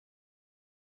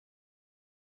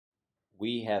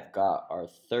we have got our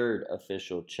third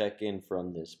official check-in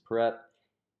from this prep.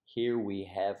 Here we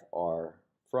have our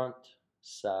front,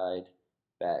 side,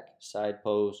 back, side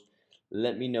pose.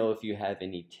 Let me know if you have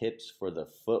any tips for the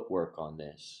footwork on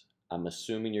this. I'm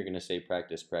assuming you're going to say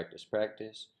practice, practice,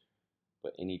 practice,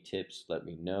 but any tips, let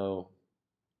me know.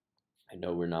 I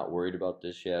know we're not worried about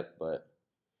this yet, but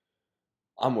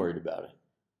I'm worried about it.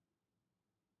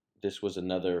 This was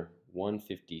another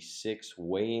 156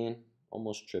 weigh-in,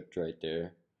 almost tripped right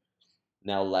there.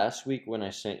 Now, last week when I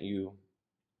sent you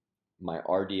my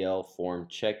RDL form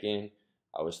check-in,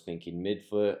 I was thinking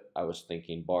midfoot, I was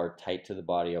thinking bar tight to the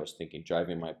body, I was thinking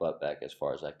driving my butt back as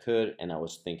far as I could, and I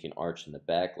was thinking arch in the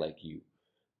back like you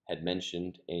had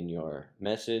mentioned in your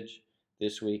message.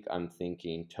 This week I'm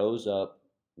thinking toes up,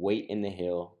 weight in the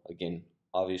heel, again,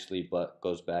 obviously butt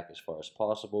goes back as far as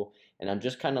possible, and I'm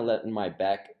just kind of letting my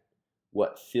back,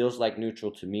 what feels like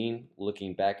neutral to me,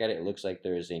 looking back at it, it looks like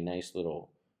there is a nice little,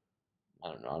 I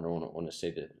don't know, I don't want to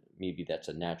say that maybe that's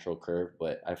a natural curve,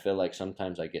 but I feel like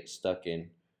sometimes I get stuck in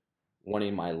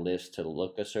wanting my lifts to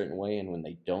look a certain way, and when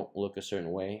they don't look a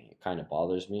certain way, it kind of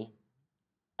bothers me.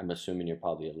 I'm assuming you're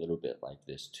probably a little bit like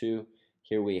this too.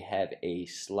 Here we have a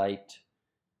slight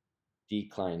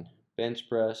decline bench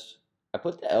press. I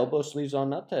put the elbow sleeves on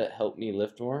not to help me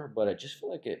lift more, but I just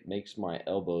feel like it makes my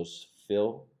elbows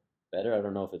feel better. I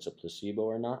don't know if it's a placebo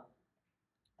or not,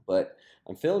 but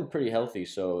I'm feeling pretty healthy.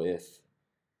 So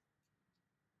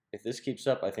if this keeps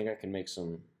up, I think I can make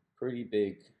some pretty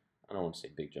big, I don't want to say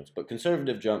big jumps, but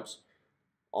conservative jumps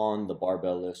on the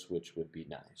barbell lifts, which would be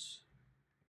nice.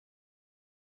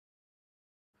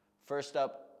 First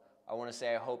up, I want to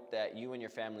say I hope that you and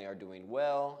your family are doing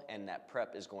well and that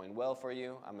prep is going well for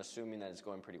you. I'm assuming that it's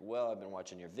going pretty well. I've been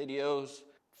watching your videos.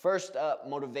 First up,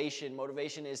 motivation.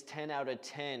 Motivation is 10 out of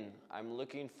 10. I'm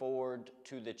looking forward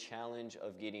to the challenge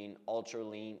of getting ultra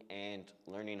lean and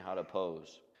learning how to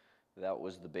pose. That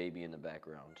was the baby in the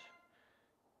background.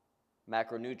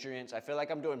 Macronutrients. I feel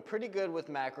like I'm doing pretty good with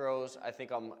macros. I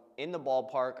think I'm in the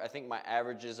ballpark. I think my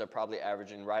averages are probably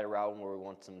averaging right around where we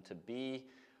want them to be.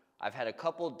 I've had a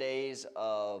couple days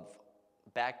of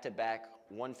back-to-back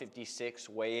 156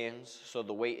 weigh-ins, so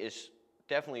the weight is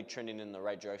definitely trending in the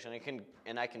right direction.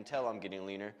 I can tell I'm getting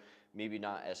leaner. Maybe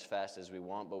not as fast as we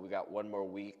want, but we got one more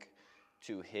week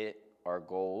to hit our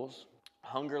goals.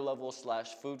 Hunger level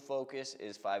 / food focus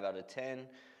is 5 out of 10.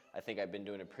 I think I've been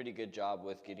doing a pretty good job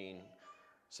with getting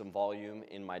some volume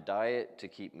in my diet to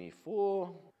keep me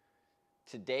full.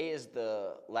 Today is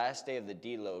the last day of the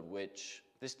deload, which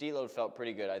this deload felt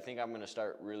pretty good. I think I'm gonna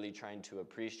start really trying to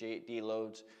appreciate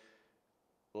deloads.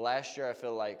 Last year, I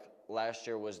feel like last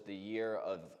year was the year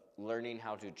of learning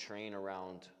how to train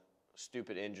around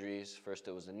stupid injuries. First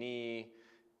it was a knee,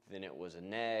 then it was a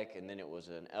neck, and then it was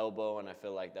an elbow, and I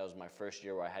feel like that was my first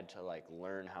year where I had to like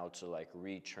learn how to like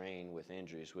retrain with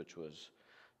injuries, which was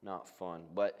not fun.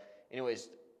 But anyways,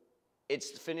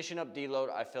 it's finishing up deload.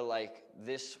 I feel like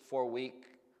this 4-week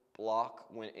block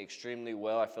went extremely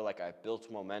well. I feel like I built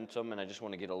momentum, and I just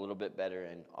want to get a little bit better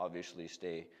and obviously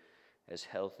stay as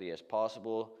healthy as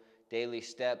possible. Daily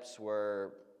steps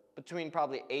were between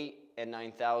probably 8 and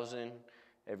 9,000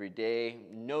 every day.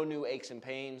 No new aches and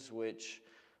pains, which,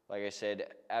 like I said,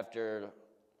 after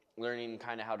learning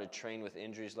kind of how to train with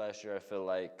injuries last year, I feel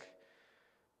like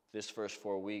this first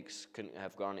 4 weeks couldn't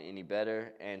have gone any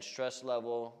better. And stress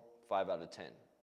level, 5 out of 10.